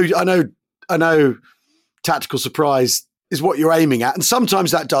 Surely, I know. Tactical surprise is what you're aiming at, and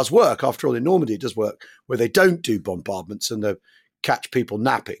sometimes that does work. After all, in Normandy, it does work where they don't do bombardments and they catch people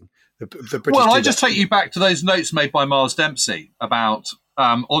napping. I just take you back to those notes made by Miles Dempsey about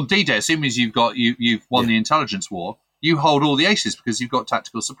on D-Day. Assuming you've won the intelligence war, you hold all the aces because you've got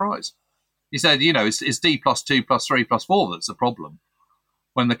tactical surprise. He said, it's D plus 2 plus 3 plus 4 that's the problem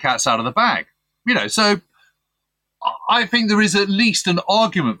when the cat's out of the bag. So I think there is at least an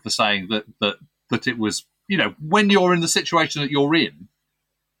argument for saying that it was, when you're in the situation that you're in,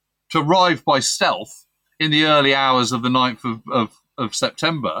 to arrive by stealth in the early hours of the 9th of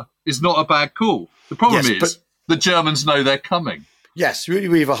September is not a bad call. The problem is the Germans know they're coming. Yes,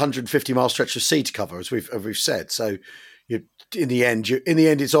 we have a 150-mile stretch of sea to cover, as we've said. So in the end,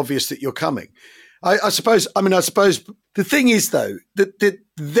 it's obvious that you're coming. I suppose the thing is, though, that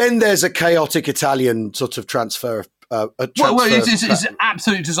then there's a chaotic Italian sort of transfer. It's an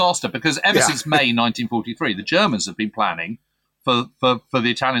absolute disaster because ever since May 1943, the Germans have been planning for the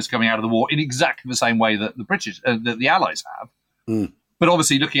Italians coming out of the war in exactly the same way that the British, that the Allies have. Mm. But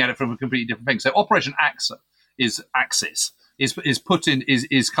obviously looking at it from a completely different thing. So Operation Axis is put in,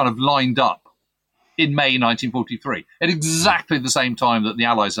 is kind of lined up in May 1943 at exactly the same time that the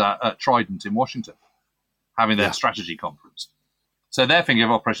Allies are at Trident in Washington having their strategy conference. So they're thinking of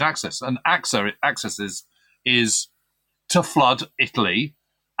Operation Axis, and Axis is to flood Italy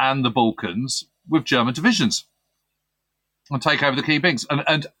and the Balkans with German divisions and take over the key things.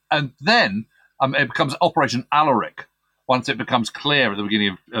 And then it becomes Operation Alaric once it becomes clear at the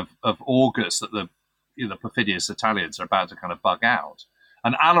beginning of August that the perfidious Italians are about to kind of bug out.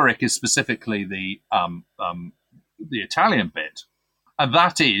 And Alaric is specifically the Italian bit, and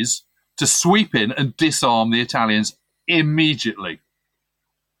that is to sweep in and disarm the Italians immediately.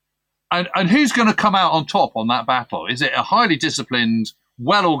 And who's going to come out on top on that battle? Is it a highly disciplined,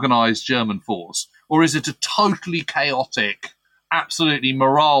 well-organised German force, or is it a totally chaotic, absolutely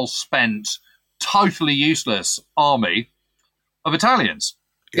morale-spent, totally useless army of Italians.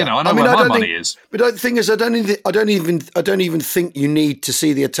 Yeah. You know, I know where my money is. But the thing is, I don't even think you need to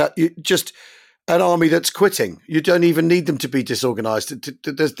see just an army that's quitting. You don't even need them to be disorganized.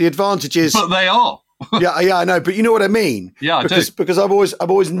 There's the advantages. But they are. yeah, I know. But you know what I mean? Yeah, I do. Because I'm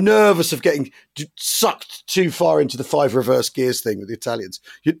always nervous of getting sucked too far into the 5 reverse gears thing with the Italians.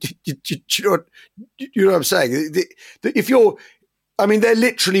 You know what I'm saying? They're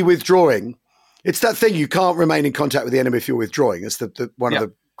literally withdrawing. It's that thing, you can't remain in contact with the enemy if you're withdrawing. It's one of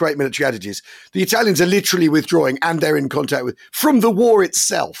the great military adages. The Italians are literally withdrawing, and they're in contact from the war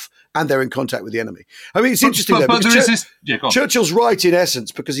itself, and they're in contact with the enemy. I mean, it's interesting, though, because Churchill's right in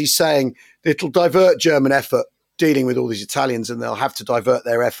essence, because he's saying it'll divert German effort dealing with all these Italians, and they'll have to divert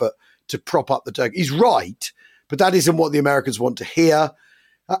their effort to prop up the Turk. He's right, but that isn't what the Americans want to hear.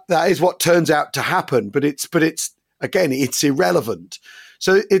 That is what turns out to happen, but it's again, it's irrelevant.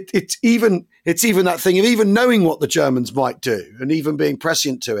 So it's even that thing of even knowing what the Germans might do and even being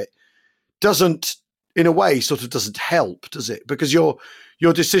prescient to it doesn't, in a way, sort of doesn't help, does it? Because your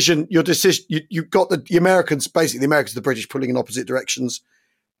decision, you've got the Americans, basically the Americans and the British pulling in opposite directions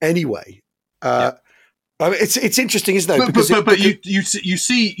anyway. I mean, it's interesting, isn't it? But you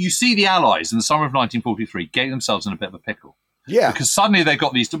see the Allies in the summer of 1943 getting themselves in a bit of a pickle. Yeah. Because suddenly they've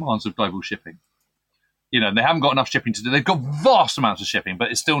got these demands of global shipping. You know, they haven't got enough shipping to do. They've got vast amounts of shipping,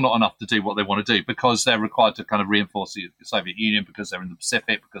 but it's still not enough to do what they want to do because they're required to kind of reinforce the Soviet Union, because they're in the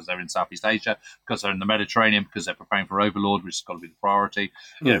Pacific, because they're in Southeast Asia, because they're in the Mediterranean, because they're preparing for Overlord, which has got to be the priority,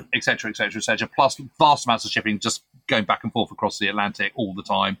 you know, et cetera, et cetera, et cetera. Plus vast amounts of shipping just going back and forth across the Atlantic all the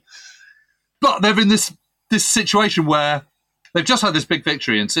time. But they're in this situation where they've just had this big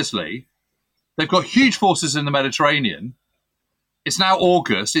victory in Sicily. They've got huge forces in the Mediterranean. It's now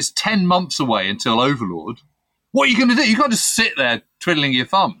August. It's 10 months away until Overlord. What are you going to do? You can't just sit there twiddling your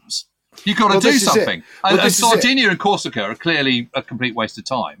thumbs. You've got to do something. And Sardinia and Corsica are clearly a complete waste of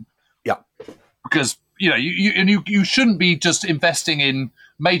time. Yeah. Because, you know, you shouldn't be just investing in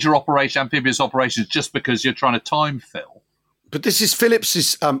major amphibious operations just because you're trying to time fill. But this is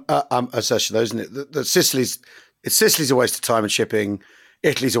Phillips's assertion, though, isn't it? That Sicily's a waste of time and shipping.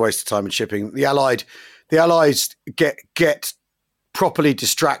 Italy's a waste of time and shipping. The Allies get properly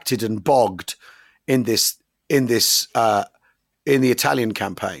distracted and bogged in the Italian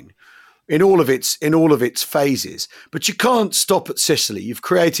campaign, in all of its phases. But you can't stop at Sicily. You've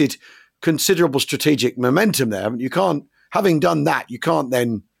created considerable strategic momentum there. You can't, having done that, you can't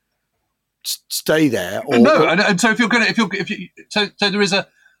then stay there. And so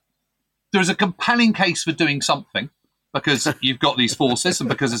there is a compelling case for doing something because you've got these forces and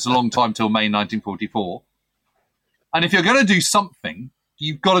because it's a long time till May 1944. And if you're going to do something,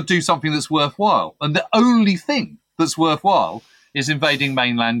 you've got to do something that's worthwhile. And the only thing that's worthwhile is invading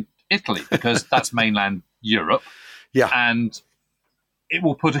mainland Italy, because that's mainland Europe. Yeah. And it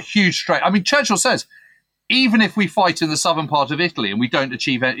will put a huge strain. I mean, Churchill says, even if we fight in the southern part of Italy and we don't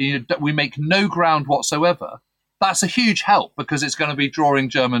achieve it, we make no ground whatsoever, that's a huge help because it's going to be drawing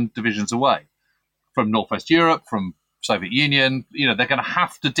German divisions away from Northwest Europe, from Soviet Union. You know, they're going to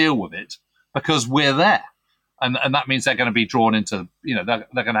have to deal with it because we're there. And that means they're going to be drawn into, you know,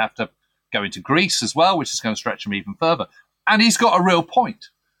 they're going to have to go into Greece as well, which is going to stretch them even further. And he's got a real point.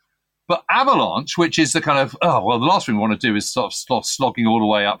 But Avalanche, which is the kind of, the last thing we want to do is start slogging all the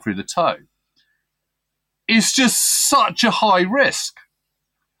way up through the toe, is just such a high risk.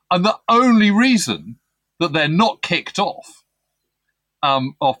 And the only reason that they're not kicked off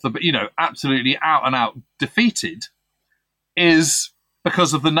the, you know, absolutely out and out defeated is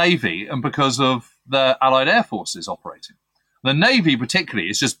because of the Navy and because of the Allied air forces operating. The Navy particularly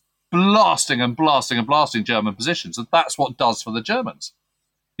is just blasting and blasting and blasting German positions, and that's what does for the Germans.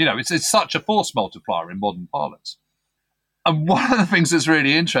 You know, it's such a force multiplier in modern parlance. And one of the things that's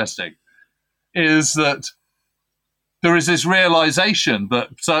really interesting is that there is this realization that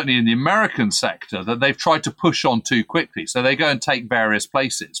certainly in the American sector that they've tried to push on too quickly. So they go and take various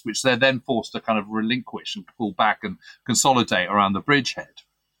places, which they're then forced to kind of relinquish and pull back and consolidate around the bridgehead.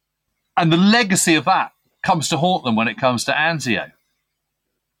 And the legacy of that comes to haunt them when it comes to Anzio.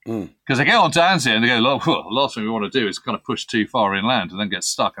 Because they get on to Anzio and they go, the last thing we want to do is kind of push too far inland and then get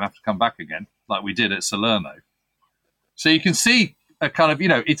stuck and have to come back again, like we did at Salerno. So you can see a kind of, you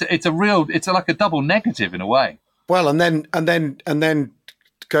know, it's like a double negative in a way. Well, and then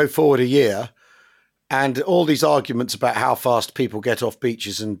go forward a year, and all these arguments about how fast people get off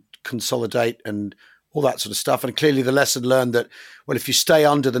beaches and consolidate and all that sort of stuff. And clearly the lesson learned that, well, if you stay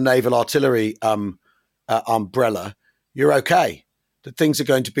under the naval artillery umbrella, you're okay. That things are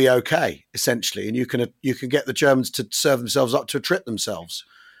going to be okay, essentially, and you can get the Germans to serve themselves up to a trip themselves.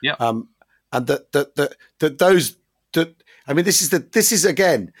 Yeah. and that those that I mean, this is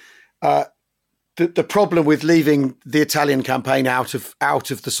again the problem with leaving the Italian campaign out of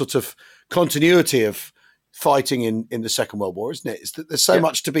the sort of continuity of fighting in the Second World War, isn't it? Is that there's so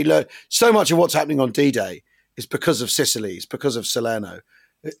much to be learned. So much of what's happening on D-Day is because of Sicily, it's because of Salerno,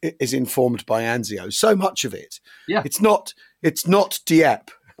 is informed by Anzio. So much of it. Yeah. It's not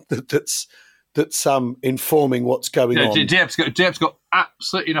Dieppe that's informing what's going on. Dieppe's got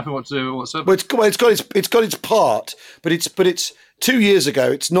absolutely nothing what to do whatsoever. Well, it's got its part, but it's 2 years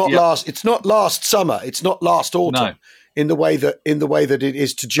ago. It's not last summer. It's not last autumn. No. In the way that it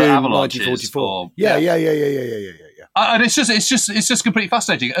is to June 1944. Yeah. And it's just completely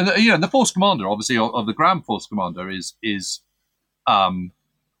fascinating. And the force commander, obviously, of the Grand Force Commander is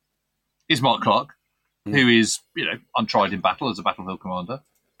Mark Clark, who is untried in battle as a battlefield commander.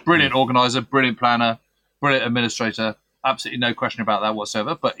 Brilliant organizer, brilliant planner, brilliant administrator. Absolutely no question about that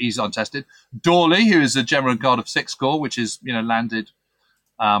whatsoever. But he's untested. Dawley, who is the General in Guard of 6th Corps, which is landed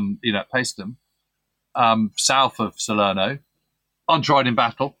at Paestum, south of Salerno, untried in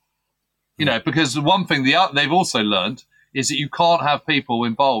battle. Because the one thing they've also learned is that you can't have people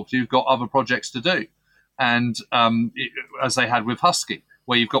involved who've got other projects to do, and as they had with Husky,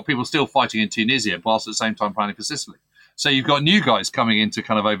 where you've got people still fighting in Tunisia whilst at the same time planning for Sicily. So you've got new guys coming in to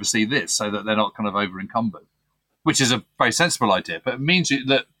kind of oversee this, so that they're not kind of over encumbered, which is a very sensible idea. But it means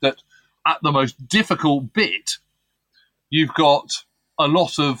that at the most difficult bit, you've got a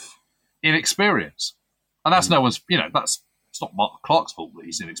lot of inexperience, and that's no one's. It's not Mark Clark's fault that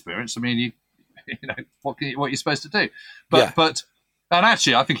he's inexperienced. I mean, what you're supposed to do, but and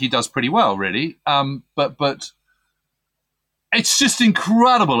actually, I think he does pretty well, really. But it's just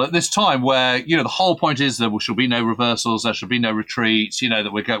incredible at this time where the whole point is that there shall be no reversals, there shall be no retreats.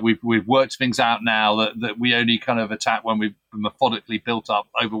 That we've worked things out now that we only kind of attack when we've methodically built up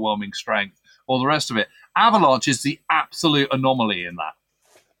overwhelming strength. All the rest of it, Avalanche is the absolute anomaly in that.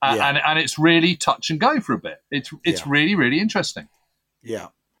 And it's really touch and go for a bit. It's really, really interesting. Yeah.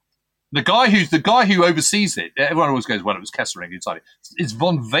 The guy who oversees it, everyone always goes, well, it was Kesselring inside it. It's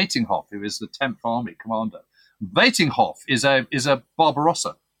von Veitinghoff, who is the 10th Army commander. Veitinghoff is a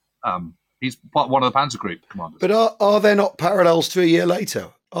Barbarossa. He's one of the Panzer Group commanders. But are there not parallels to a year later?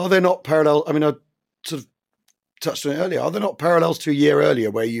 Are there not parallel? I mean, I sort of touched on it earlier. Are there not parallels to a year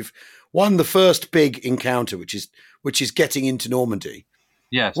earlier where you've won the first big encounter, which is getting into Normandy?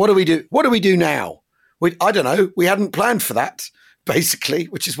 Yes. What do we do? What do we do now? I don't know. We hadn't planned for that, basically,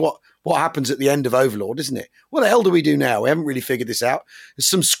 which is what happens at the end of Overlord, isn't it? What the hell do we do now? We haven't really figured this out. There's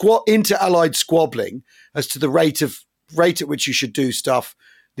some inter-allied squabbling as to the rate at which you should do stuff,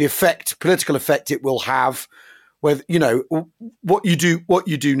 the political effect it will have, whether what you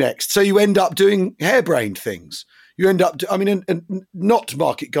do next. So you end up doing harebrained things. You end up, and not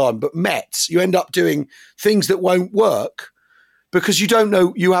Market Garden, but Metz. You end up doing things that won't work, because you don't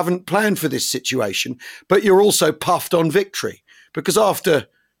know, you haven't planned for this situation, but you're also puffed on victory. Because after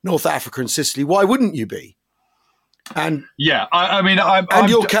North Africa and Sicily, why wouldn't you be? And yeah,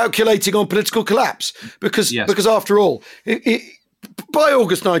 you're calculating on political collapse because after all, by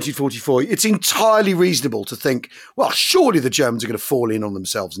August 1944, it's entirely reasonable to think, well, surely the Germans are going to fall in on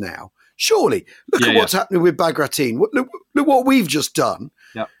themselves now. Surely, look at what's happening with Bagratine. Look what we've just done.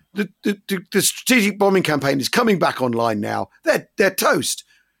 Yeah. The strategic bombing campaign is coming back online now. They're toast.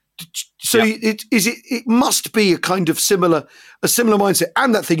 So it must be a kind of similar mindset.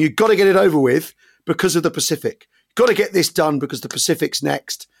 And that thing, you've got to get it over with because of the Pacific. You've got to get this done because the Pacific's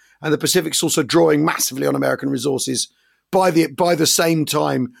next, and the Pacific's also drawing massively on American resources. By the same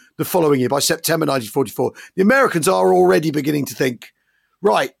time the following year, by September 1944, the Americans are already beginning to think,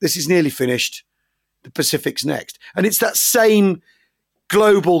 right, this is nearly finished. The Pacific's next, and it's that same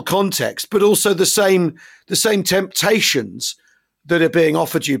global context, but also the same temptations that are being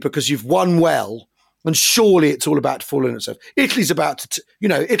offered you because you've won well, and surely it's all about to fall in on itself. Italy's about to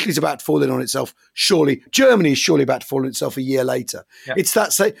fall in on itself. Surely Germany is surely about to fall in itself a year later. Yeah. It's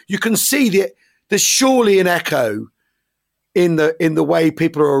that you can see there's surely an echo in the way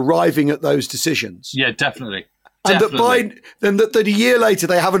people are arriving at those decisions. Yeah, definitely. And that a year later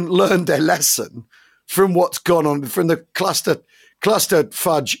they haven't learned their lesson from what's gone on, from the cluster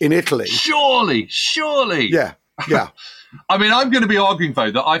fudge in Italy. Surely. Yeah. I mean, I'm going to be arguing,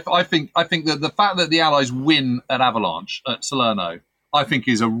 though, that I think that the fact that the Allies win at Avalanche, at Salerno, I think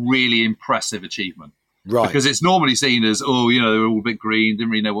is a really impressive achievement. Right. Because it's normally seen as, they were all a bit green, didn't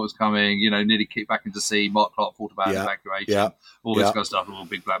really know what was coming, nearly kicked back into sea, Mark Clark thought about evacuation, all this kind of stuff, a little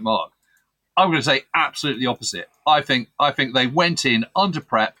big black mark. I'm going to say absolutely the opposite. I think they went in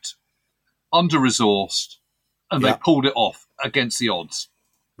under-prepped, under-resourced, and they pulled it off against the odds.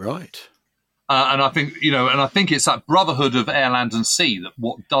 Right. And I think, and I think it's that brotherhood of air, land and sea that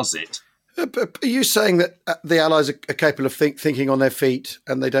what does it. Are you saying that the Allies are capable of thinking on their feet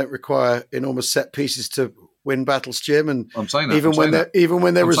and they don't require enormous set pieces to win battles, Jim? And I'm saying that. Even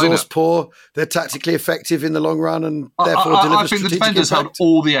when they're resource poor, they're tactically effective in the long run, and therefore deliver I think the defenders impact. had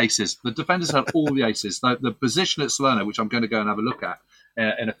all the aces. The defenders had all the aces. The position at Salerno, which I'm going to go and have a look at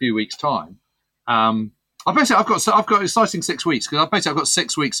in a few weeks' time. I've got exciting 6 weeks because I've got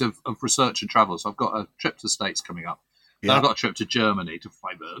 6 weeks of research and travel. So I've got a trip to the States coming up. Then I've got a trip to Germany, to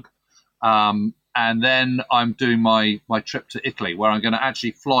Freiburg. And then I'm doing my trip to Italy, where I'm going to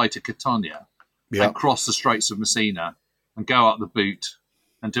actually fly to Catania and cross the Straits of Messina and go up the boot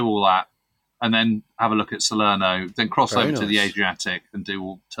and do all that. And then have a look at Salerno, then cross over to the Adriatic and do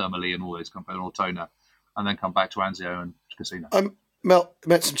all Termoli and all those companies, Ortona, and then come back to Anzio and Casino.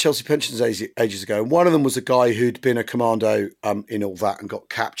 Met some Chelsea pensions ages ago, and one of them was a guy who'd been a commando in all that and got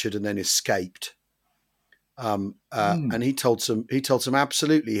captured and then escaped. And he told some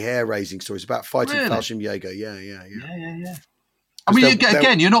absolutely hair-raising stories about fighting Fallschirm Jaeger. Yeah. I mean,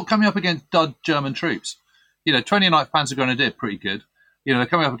 again, you're not coming up against dud German troops. 29th Panzer Grenadier, pretty good. They're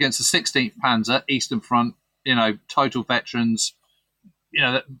coming up against the 16th Panzer, Eastern Front. Total veterans.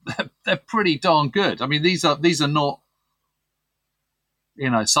 They're pretty darn good. I mean, these are not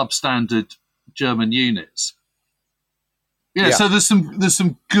substandard German units. So there's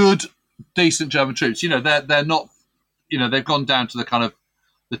some good, decent German troops. They're not. They've gone down to the kind of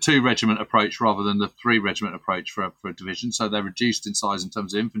the 2-regiment approach rather than the 3-regiment approach for a division. So they're reduced in size in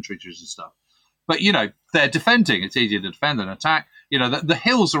terms of infantry and stuff. But they're defending. It's easier to defend than attack. The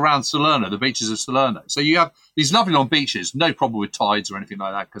hills around Salerno, the beaches of Salerno. So you have these lovely long beaches. No problem with tides or anything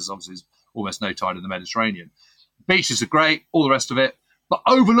like that because obviously there's almost no tide in the Mediterranean. Beaches are great. All the rest of it. But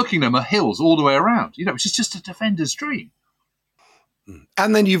overlooking them are hills all the way around, which is just a defender's dream.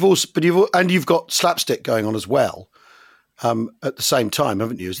 And then you've got slapstick going on as well at the same time,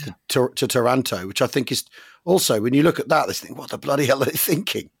 haven't you? As to Taranto, which I think is also, when you look at that, they think, what the bloody hell are they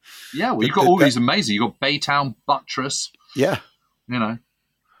thinking? Yeah, well, you've got all these amazing. You've got Baytown Buttress. Yeah.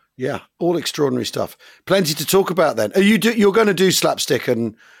 Yeah, all extraordinary stuff. Plenty to talk about then. You're going to do slapstick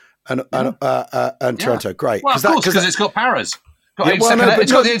and Taranto. Great. Well, of course, because it's got Paras.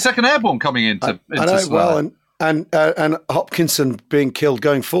 It's got the 2nd Airborne coming into Salerno. And Hopkinson being killed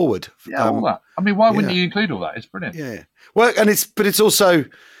going forward. Yeah, all that. I mean, why wouldn't you include all that? It's brilliant. Yeah. Well, it's also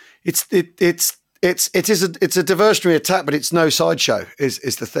it's a diversionary attack, but it's no sideshow. Is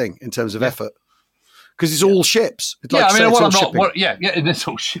the thing in terms of effort, because it's all ships. It's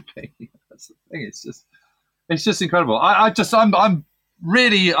all shipping. That's the thing. It's just incredible. I've just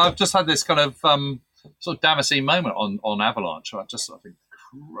had this kind of sort of Damascene moment on Avalanche. I think,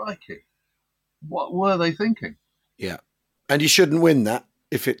 crikey, what were they thinking? Yeah, and you shouldn't win that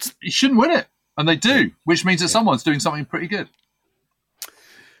if it's. You shouldn't win it, and they do, which means that someone's doing something pretty good.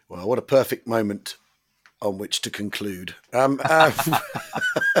 Well, what a perfect moment on which to conclude. Well,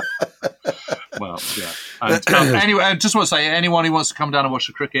 yeah. And, anyway, I just want to say, anyone who wants to come down and watch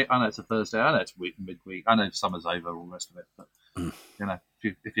the cricket, I know it's a Thursday, I know it's midweek, I know summer's over, all the rest of it, but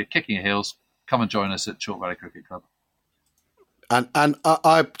if you're kicking your heels, come and join us at Chalk Valley Cricket Club. And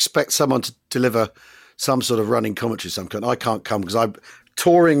I expect someone to deliver some sort of running commentary of some kind. I can't come because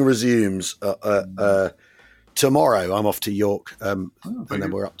touring resumes tomorrow. I'm off to York, and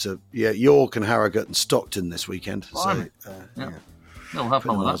then we're up to York and Harrogate and Stockton this weekend. So we'll have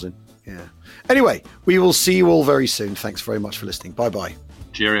fun with that. Yeah. Anyway, we will see you all very soon. Thanks very much for listening. Bye bye.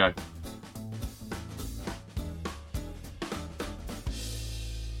 Cheerio.